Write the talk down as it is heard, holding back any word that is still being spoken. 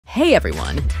Hey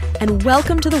everyone, and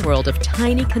welcome to the world of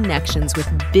tiny connections with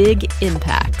big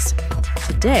impacts.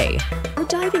 Today, we're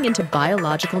diving into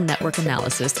biological network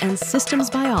analysis and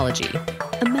systems biology.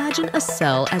 Imagine a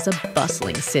cell as a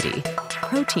bustling city.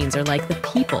 Proteins are like the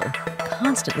people,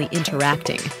 constantly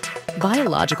interacting.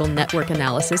 Biological network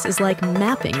analysis is like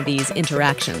mapping these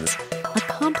interactions, a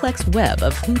complex web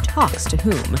of who talks to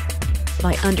whom.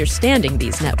 By understanding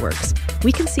these networks,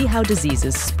 we can see how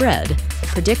diseases spread,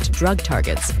 predict drug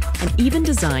targets, and even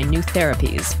design new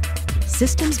therapies.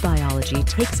 Systems biology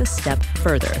takes a step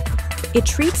further. It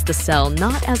treats the cell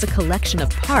not as a collection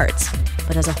of parts,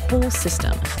 but as a whole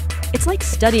system. It's like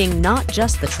studying not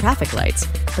just the traffic lights,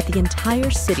 but the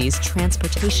entire city's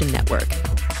transportation network.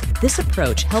 This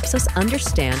approach helps us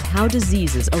understand how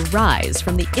diseases arise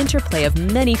from the interplay of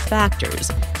many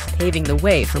factors, paving the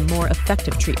way for more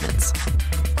effective treatments.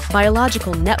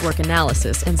 Biological network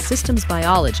analysis and systems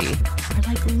biology are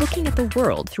like looking at the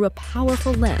world through a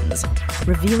powerful lens,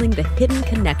 revealing the hidden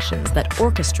connections that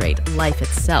orchestrate life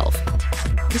itself.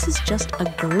 This is just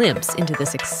a glimpse into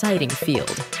this exciting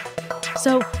field.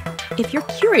 So, if you're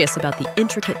curious about the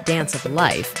intricate dance of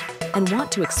life and want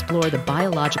to explore the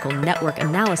biological network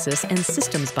analysis and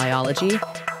systems biology,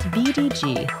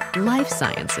 BDG Life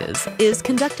Sciences is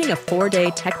conducting a 4-day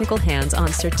technical hands-on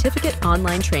certificate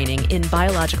online training in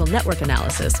biological network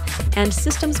analysis and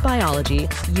systems biology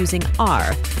using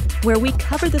R, where we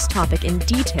cover this topic in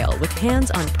detail with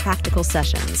hands-on practical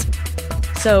sessions.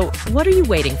 So, what are you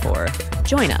waiting for?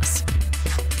 Join us.